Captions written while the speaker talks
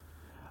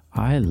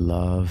I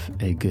love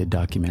a good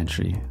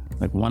documentary.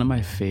 Like, one of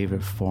my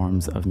favorite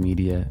forms of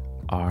media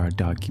are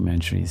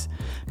documentaries,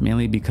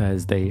 mainly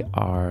because they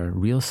are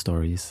real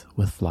stories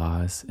with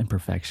flaws,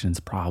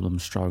 imperfections,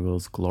 problems,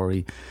 struggles,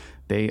 glory.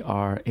 They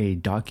are a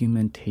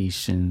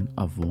documentation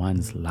of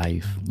one's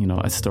life. You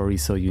know, a story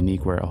so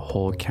unique where a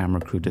whole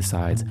camera crew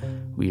decides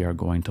we are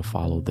going to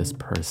follow this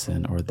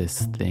person or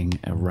this thing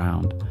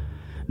around.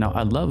 Now,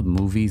 I love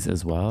movies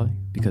as well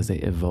because they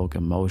evoke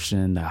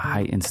emotion, that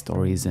heighten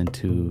stories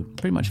into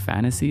pretty much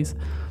fantasies,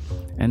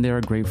 and they're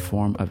a great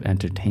form of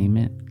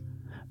entertainment.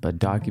 But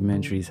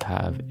documentaries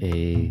have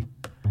a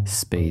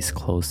space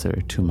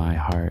closer to my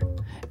heart,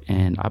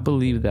 and I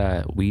believe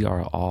that we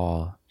are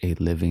all a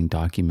living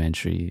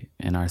documentary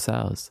in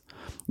ourselves.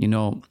 You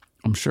know,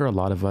 I'm sure a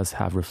lot of us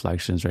have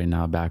reflections right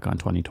now back on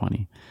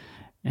 2020,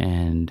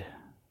 and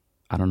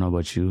I don't know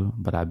about you,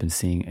 but I've been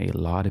seeing a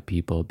lot of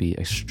people be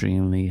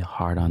extremely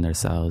hard on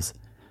themselves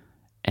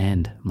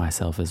and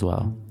myself as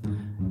well.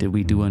 Did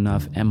we do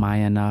enough? Am I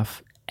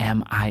enough?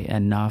 Am I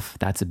enough?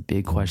 That's a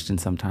big question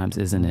sometimes,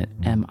 isn't it?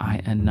 Am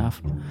I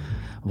enough?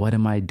 What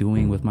am I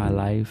doing with my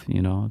life?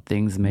 You know,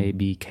 things may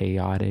be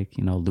chaotic,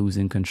 you know,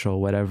 losing control,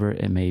 whatever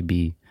it may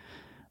be.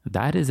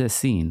 That is a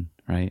scene,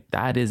 right?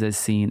 That is a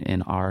scene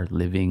in our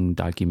living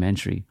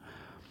documentary.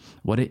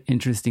 What an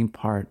interesting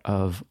part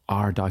of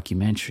our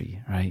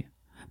documentary, right?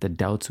 The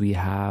doubts we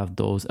have,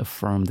 those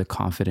affirm the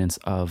confidence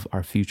of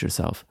our future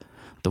self.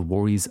 The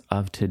worries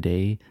of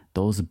today,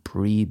 those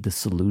breed the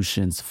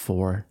solutions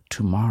for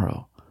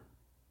tomorrow.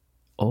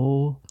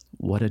 Oh,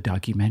 what a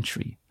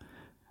documentary.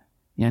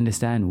 You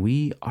understand?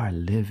 We are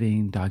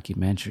living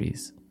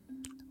documentaries.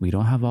 We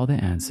don't have all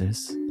the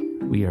answers.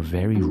 We are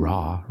very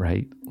raw,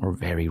 right? We're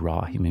very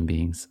raw human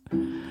beings.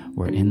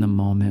 We're in the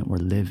moment. We're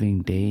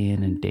living day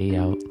in and day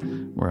out.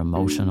 We're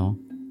emotional.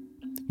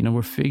 You know,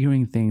 we're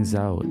figuring things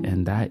out,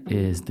 and that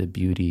is the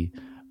beauty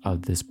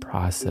of this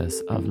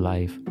process of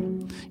life.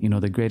 You know,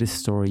 the greatest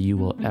story you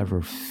will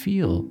ever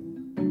feel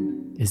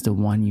is the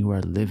one you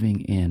are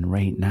living in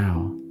right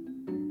now.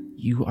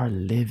 You are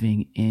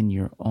living in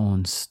your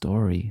own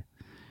story.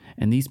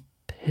 And these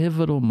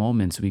pivotal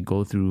moments we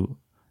go through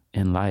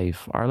in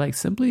life are like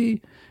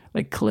simply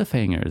like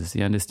cliffhangers,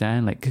 you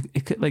understand? Like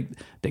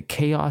the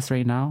chaos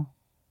right now,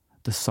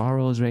 the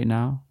sorrows right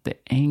now, the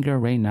anger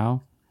right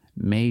now,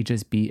 may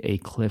just be a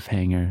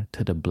cliffhanger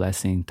to the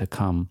blessing to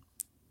come.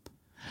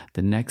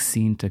 The next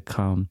scene to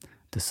come,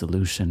 the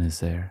solution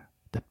is there.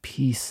 The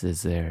peace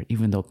is there,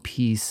 even though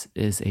peace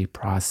is a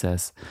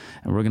process.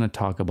 And we're going to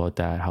talk about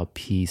that, how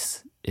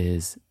peace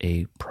is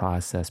a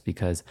process,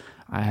 because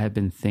I have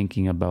been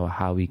thinking about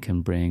how we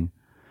can bring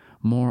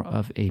more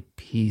of a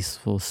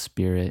peaceful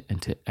spirit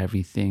into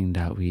everything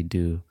that we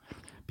do.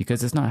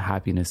 Because it's not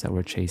happiness that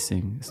we're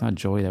chasing. It's not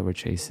joy that we're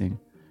chasing.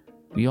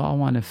 We all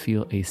want to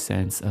feel a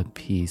sense of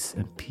peace,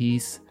 and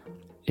peace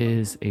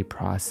is a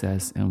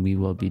process, and we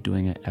will be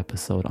doing an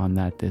episode on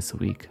that this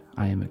week.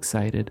 I am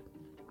excited.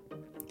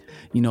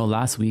 You know,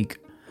 last week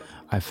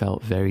I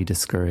felt very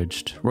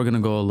discouraged. We're going to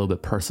go a little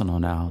bit personal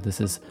now. This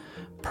is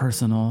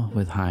personal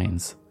with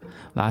Heinz.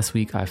 Last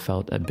week I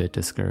felt a bit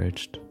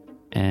discouraged,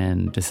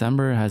 and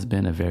December has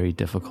been a very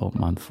difficult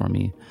month for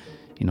me.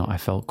 You know, I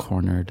felt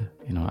cornered.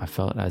 You know, I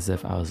felt as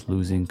if I was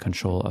losing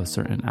control of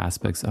certain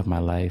aspects of my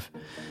life.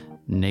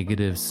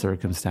 Negative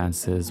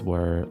circumstances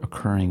were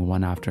occurring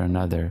one after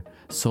another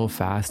so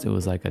fast it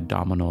was like a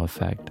domino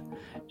effect,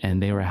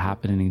 and they were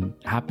happening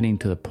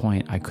to the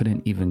point I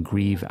couldn't even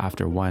grieve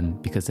after one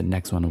because the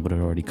next one would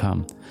have already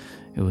come.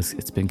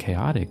 It's been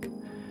chaotic.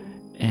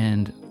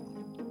 And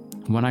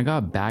when I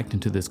got backed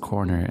into this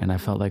corner and I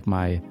felt like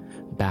my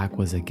back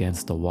was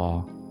against the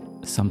wall,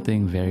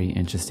 something very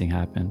interesting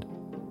happened.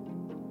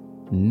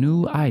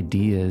 New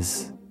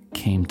ideas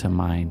came to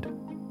mind.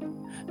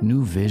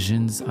 New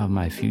visions of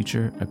my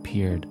future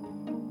appeared,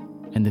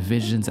 and the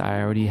visions I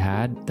already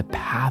had, the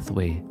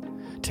pathway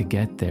to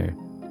get there,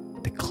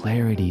 the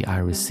clarity I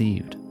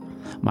received.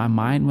 My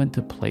mind went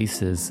to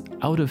places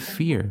out of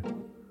fear,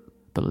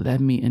 but led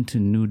me into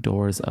new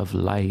doors of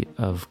light,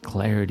 of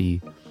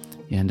clarity.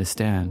 You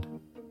understand?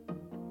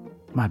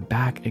 My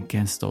back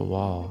against the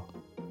wall,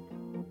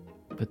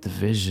 but the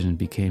vision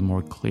became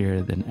more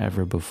clear than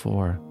ever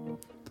before.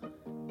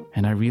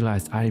 And I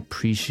realized I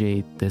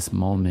appreciate this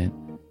moment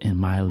in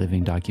my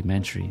living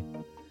documentary.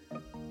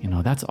 You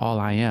know, that's all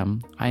I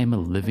am. I am a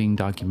living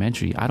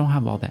documentary. I don't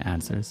have all the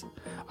answers.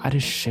 I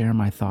just share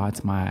my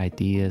thoughts, my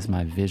ideas,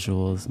 my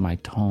visuals, my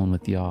tone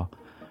with y'all,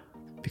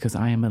 because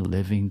I am a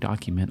living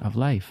document of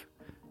life,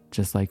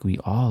 just like we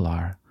all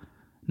are.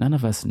 None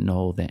of us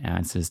know the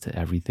answers to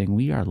everything.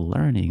 We are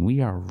learning. We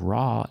are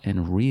raw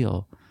and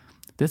real.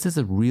 This is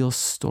a real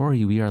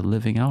story we are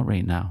living out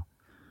right now.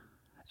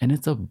 And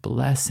it's a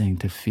blessing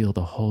to feel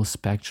the whole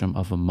spectrum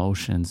of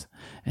emotions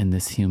in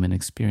this human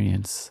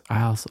experience.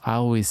 I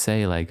always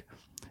say, like,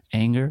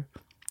 anger,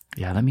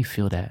 yeah, let me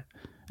feel that.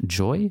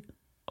 Joy,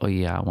 oh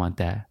yeah, I want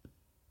that.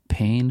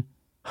 Pain,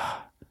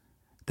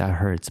 that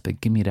hurts,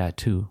 but give me that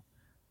too.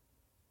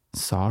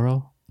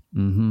 Sorrow,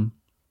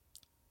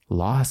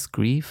 loss,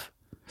 grief,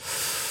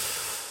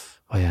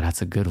 Oh yeah,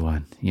 that's a good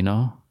one, you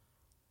know?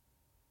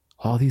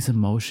 All these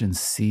emotions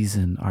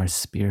season our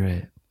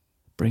spirit,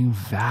 bring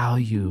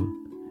value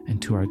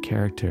into our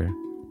character,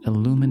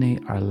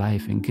 illuminate our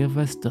life, and give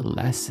us the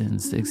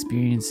lessons, the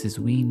experiences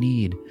we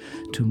need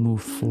to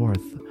move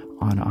forth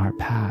on our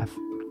path.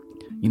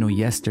 You know,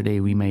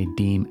 yesterday we may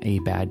deem a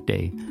bad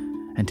day,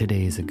 and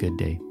today is a good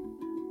day.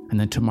 And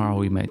then tomorrow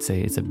we might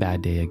say it's a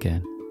bad day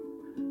again.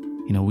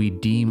 You know, we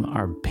deem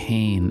our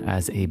pain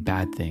as a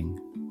bad thing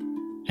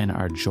and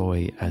our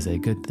joy as a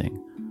good thing.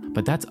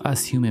 But that's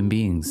us human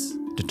beings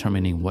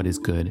determining what is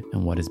good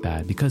and what is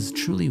bad, because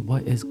truly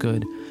what is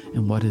good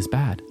and what is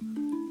bad.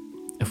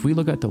 If we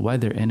look at the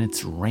weather and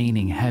it's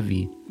raining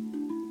heavy,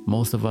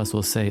 most of us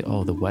will say,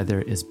 oh, the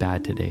weather is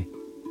bad today.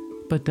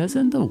 But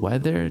doesn't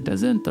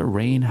the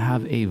rain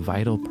have a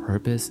vital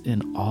purpose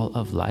in all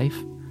of life?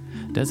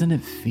 Doesn't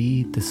it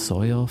feed the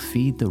soil,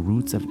 feed the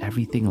roots of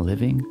everything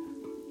living?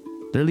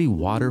 Literally,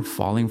 water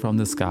falling from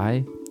the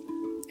sky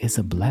is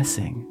a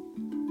blessing.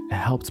 It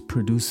helps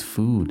produce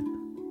food.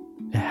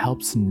 It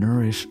helps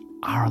nourish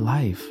our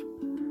life.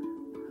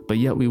 But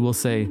yet we will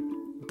say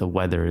the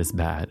weather is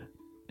bad.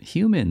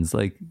 Humans,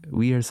 like,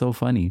 we are so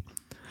funny.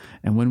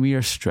 And when we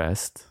are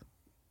stressed,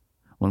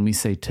 when we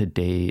say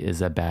today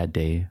is a bad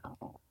day,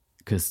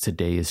 because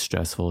today is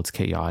stressful, it's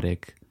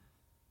chaotic.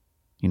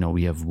 You know,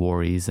 we have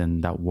worries,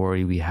 and that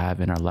worry we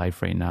have in our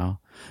life right now,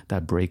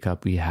 that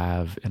breakup we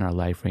have in our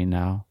life right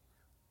now,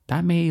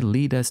 that may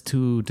lead us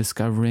to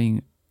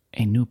discovering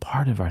a new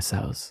part of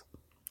ourselves.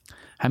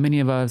 How many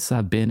of us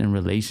have been in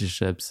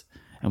relationships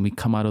and we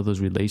come out of those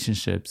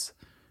relationships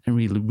and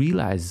we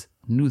realize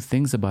new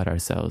things about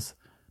ourselves?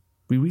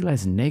 We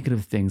realize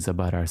negative things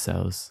about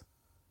ourselves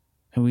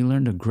and we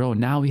learn to grow.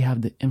 Now we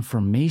have the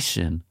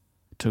information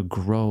to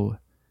grow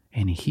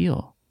and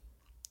heal.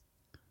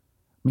 I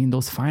mean,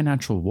 those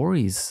financial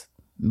worries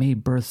may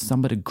birth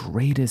some of the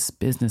greatest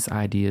business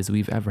ideas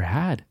we've ever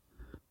had.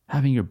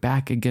 Having your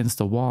back against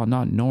the wall,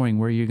 not knowing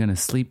where you're going to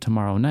sleep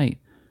tomorrow night,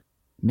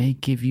 may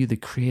give you the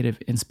creative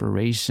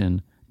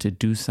inspiration to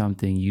do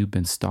something you've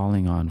been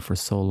stalling on for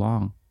so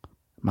long.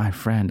 My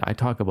friend, I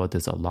talk about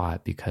this a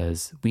lot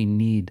because we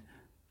need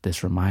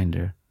this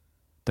reminder.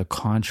 The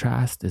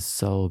contrast is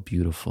so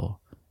beautiful.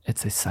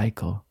 It's a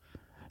cycle,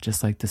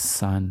 just like the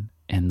sun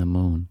and the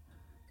moon,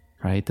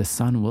 right? The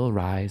sun will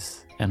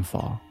rise and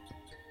fall.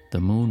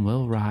 The moon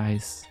will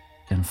rise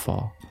and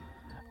fall.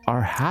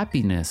 Our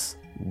happiness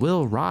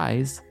will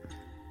rise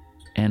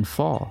and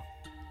fall.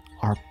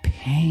 Our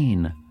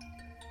pain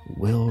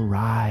will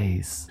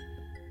rise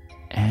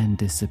and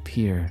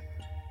disappear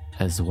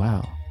as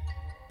well.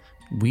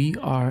 We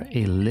are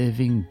a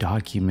living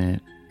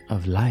document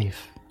of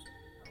life.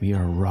 We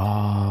are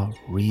raw,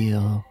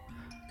 real,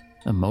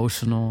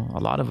 emotional. A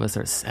lot of us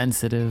are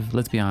sensitive.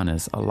 Let's be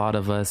honest. A lot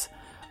of us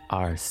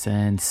are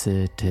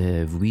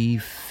sensitive. We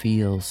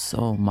feel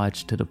so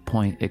much to the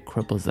point it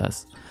cripples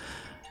us.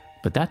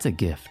 But that's a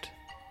gift.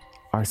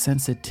 Our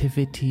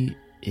sensitivity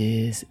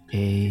is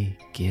a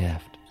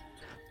gift.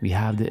 We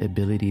have the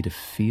ability to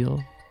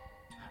feel.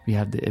 We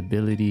have the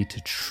ability to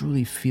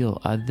truly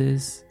feel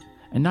others,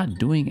 and not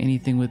doing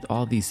anything with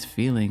all these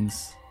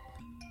feelings.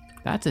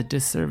 That's a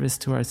disservice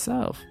to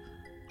ourselves.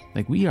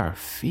 Like, we are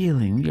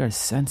feeling, we are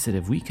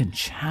sensitive. We can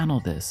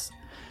channel this.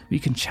 We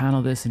can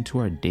channel this into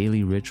our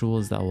daily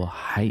rituals that will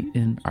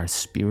heighten our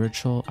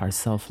spiritual, our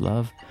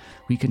self-love.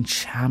 We can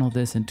channel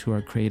this into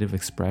our creative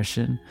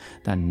expression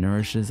that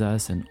nourishes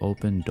us and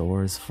open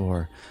doors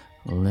for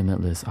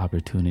limitless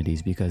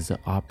opportunities, because the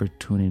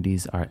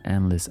opportunities are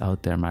endless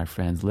out there, my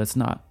friends. Let's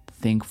not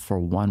think for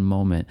one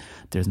moment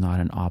there's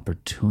not an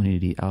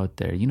opportunity out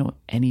there. You know,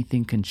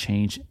 anything can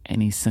change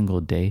any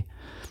single day.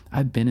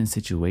 I've been in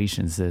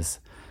situations this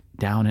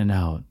down and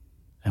out,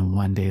 and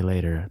one day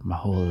later, my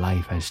whole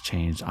life has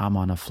changed. I'm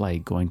on a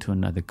flight going to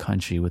another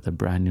country with a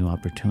brand new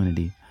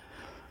opportunity.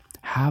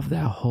 Have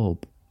that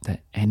hope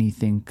that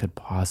anything could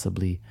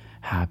possibly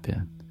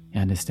happen. You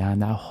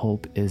understand? That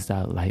hope is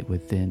that light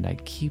within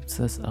that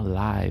keeps us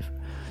alive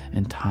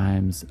in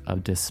times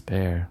of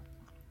despair.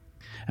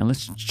 And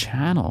let's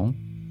channel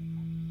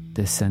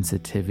this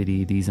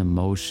sensitivity, these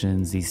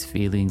emotions, these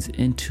feelings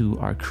into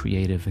our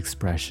creative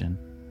expression,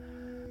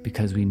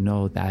 because we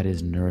know that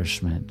is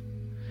nourishment.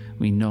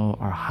 We know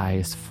our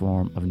highest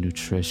form of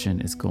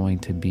nutrition is going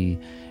to be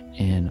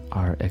in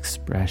our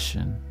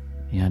expression.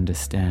 You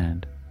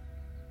understand?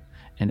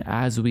 And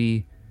as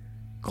we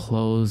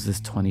close this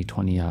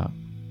 2020 out,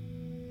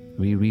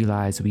 we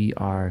realize we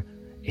are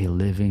a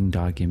living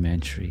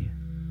documentary.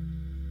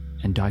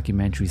 And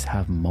documentaries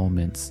have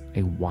moments,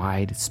 a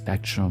wide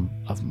spectrum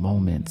of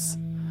moments.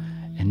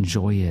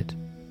 Enjoy it.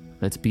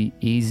 Let's be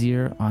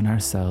easier on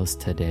ourselves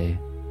today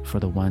for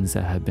the ones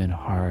that have been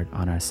hard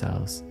on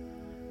ourselves.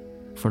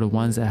 For the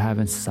ones that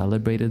haven't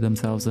celebrated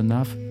themselves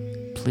enough,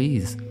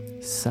 please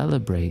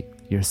celebrate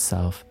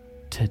yourself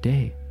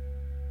today.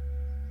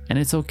 And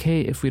it's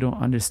okay if we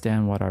don't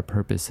understand what our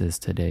purpose is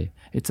today.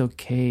 It's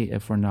okay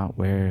if we're not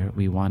where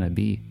we want to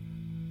be.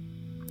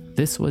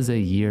 This was a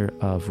year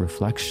of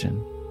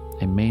reflection.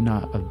 It may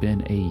not have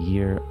been a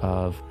year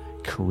of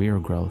career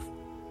growth,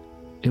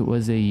 It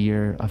was a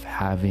year of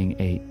having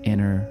an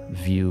inner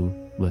view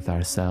with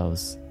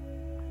ourselves.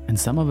 And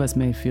some of us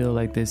may feel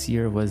like this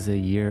year was a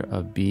year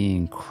of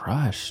being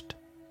crushed,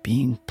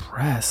 being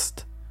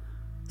pressed,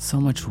 so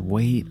much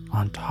weight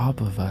on top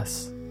of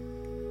us.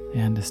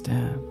 You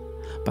understand?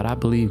 But I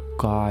believe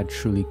God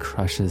truly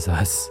crushes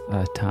us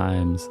at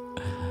times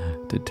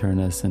to turn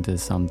us into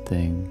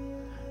something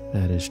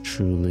that is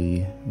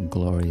truly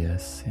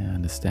glorious. You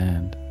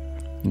understand?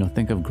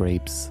 Think of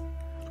grapes.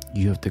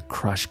 You have to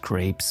crush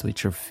grapes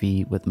with your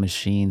feet, with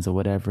machines or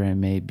whatever it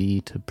may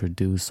be to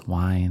produce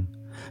wine.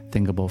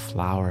 Think about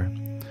flour.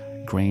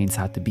 Grains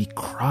have to be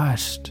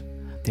crushed.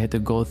 They had to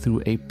go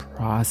through a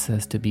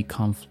process to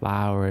become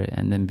flour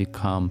and then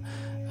become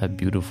a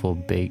beautiful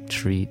baked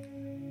treat.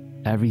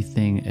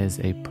 Everything is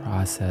a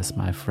process,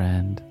 my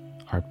friend.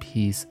 Our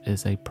peace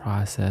is a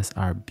process.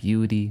 Our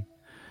beauty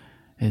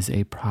is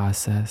a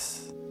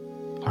process.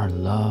 Our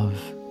love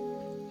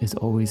is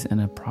always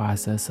in a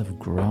process of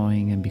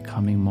growing and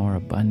becoming more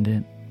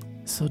abundant.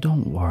 So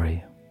don't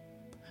worry.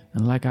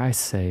 And like I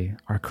say,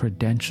 our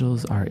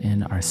credentials are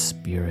in our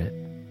spirit,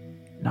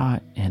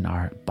 not in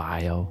our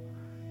bio.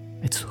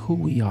 It's who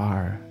we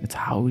are. It's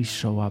how we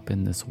show up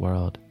in this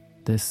world.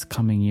 This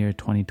coming year,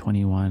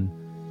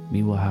 2021,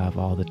 we will have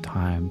all the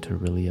time to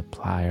really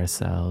apply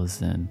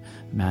ourselves and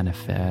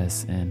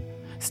manifest and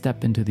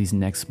step into these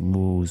next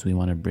moves we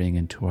want to bring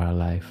into our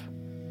life.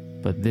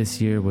 But this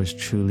year was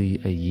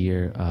truly a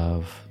year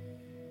of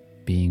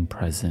being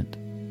present.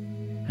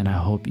 And I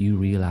hope you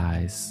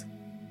realize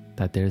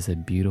that there's a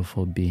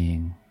beautiful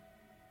being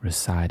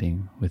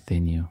residing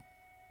within you.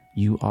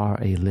 You are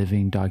a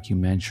living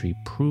documentary,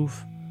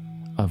 proof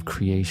of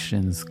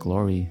creation's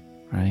glory,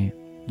 right?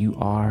 You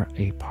are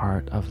a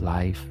part of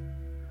life.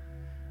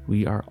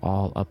 We are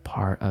all a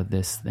part of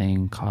this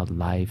thing called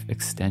life,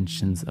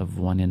 extensions of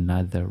one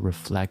another,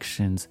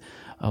 reflections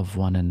of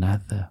one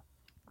another.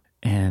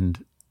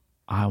 And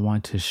I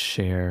want to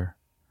share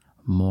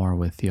more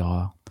with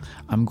y'all.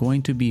 I'm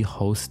going to be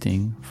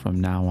hosting from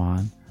now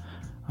on.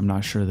 I'm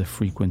not sure the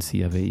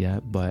frequency of it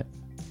yet, but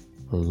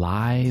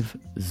live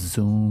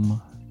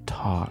Zoom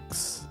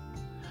talks.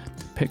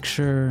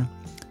 Picture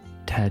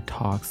TED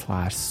Talk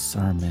 /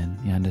 sermon,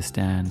 you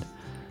understand?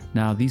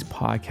 Now, these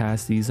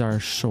podcasts, these are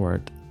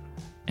short,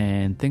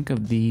 and think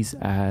of these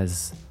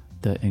as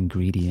the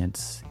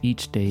ingredients.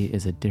 Each day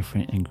is a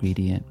different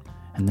ingredient.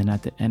 And then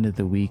at the end of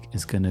the week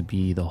is going to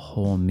be the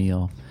whole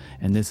meal.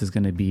 And this is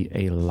going to be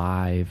a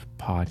live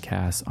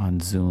podcast on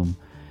Zoom,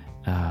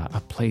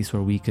 a place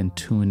where we can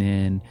tune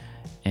in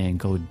and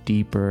go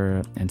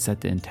deeper and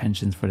set the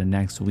intentions for the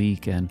next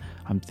week. And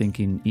I'm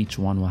thinking each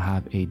one will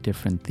have a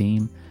different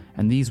theme.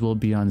 And these will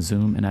be on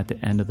Zoom. And at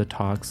the end of the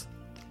talks,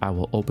 I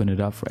will open it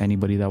up for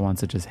anybody that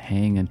wants to just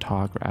hang and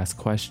talk or ask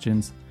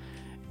questions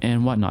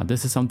and whatnot.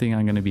 This is something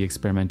I'm going to be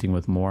experimenting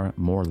with more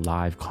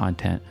live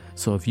content.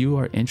 So if you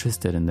are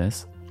interested in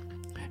this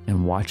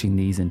and watching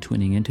these and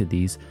tuning into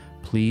these,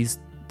 please,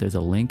 there's a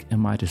link in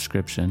my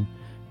description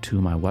to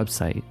my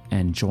website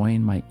and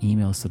join my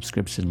email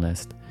subscription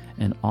list.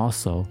 And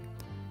also,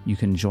 you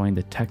can join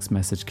the text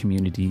message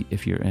community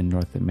if you're in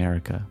North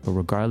America. But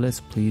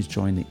regardless, please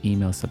join the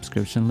email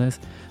subscription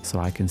list so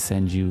I can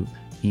send you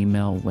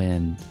email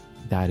when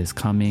that is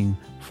coming,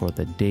 for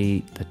the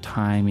date, the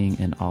timing,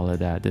 and all of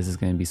that. This is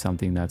going to be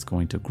something that's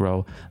going to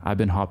grow. I've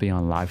been hopping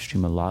on live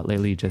stream a lot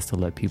lately just to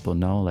let people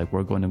know, like,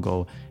 we're going to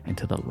go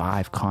into the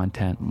live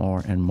content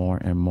more and more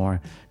and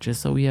more,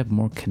 just so we have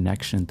more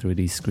connection through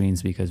these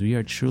screens, because we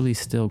are truly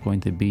still going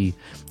to be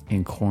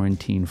in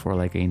quarantine for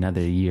like another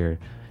year.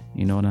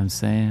 You know what I'm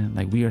saying?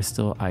 Like, we are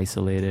still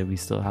isolated. We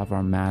still have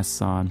our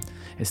masks on.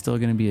 It's still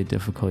going to be a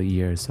difficult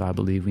year. So I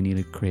believe we need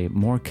to create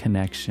more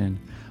connection,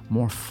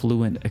 more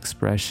fluent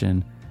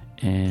expression.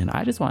 And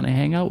I just want to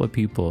hang out with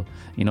people.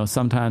 You know,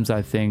 sometimes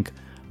I think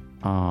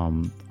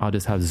I'll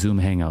just have Zoom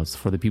hangouts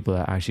for the people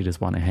that actually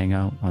just want to hang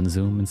out on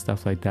Zoom and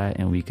stuff like that.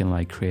 And we can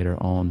like create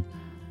our own,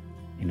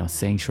 you know,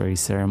 sanctuary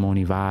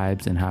ceremony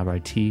vibes and have our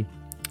tea.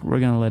 We're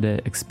going to let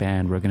it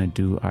expand. We're going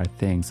to do our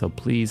thing. So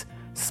please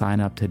sign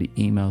up to the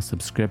email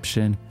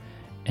subscription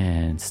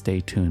and stay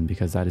tuned,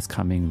 because that is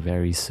coming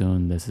very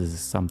soon. This is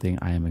something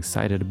I am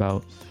excited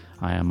about.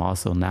 I am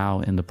also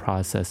now in the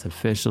process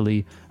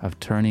officially of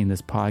turning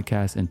this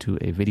podcast into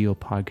a video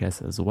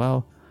podcast as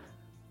well.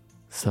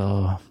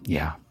 So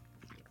yeah,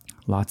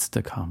 lots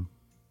to come.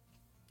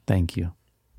 Thank you.